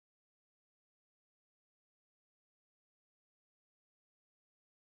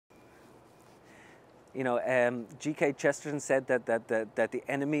G.K. Chesterton said that the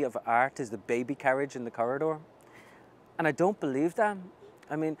enemy of art is the baby carriage in the corridor. And I don't believe that.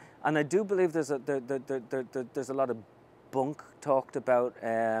 I mean, and I do believe there's a lot of bunk talked about,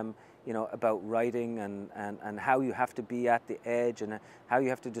 about writing and how you have to be at the edge and how you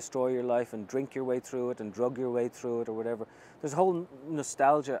have to destroy your life and drink your way through it and drug your way through it or whatever. There's a whole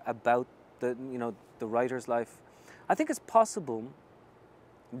nostalgia about the writer's life. I think it's possible,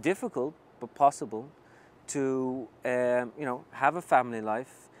 difficult, but possible to, have a family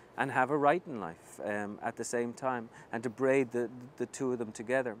life and have a writing life at the same time, and to braid the two of them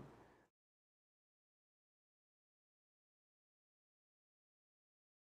together.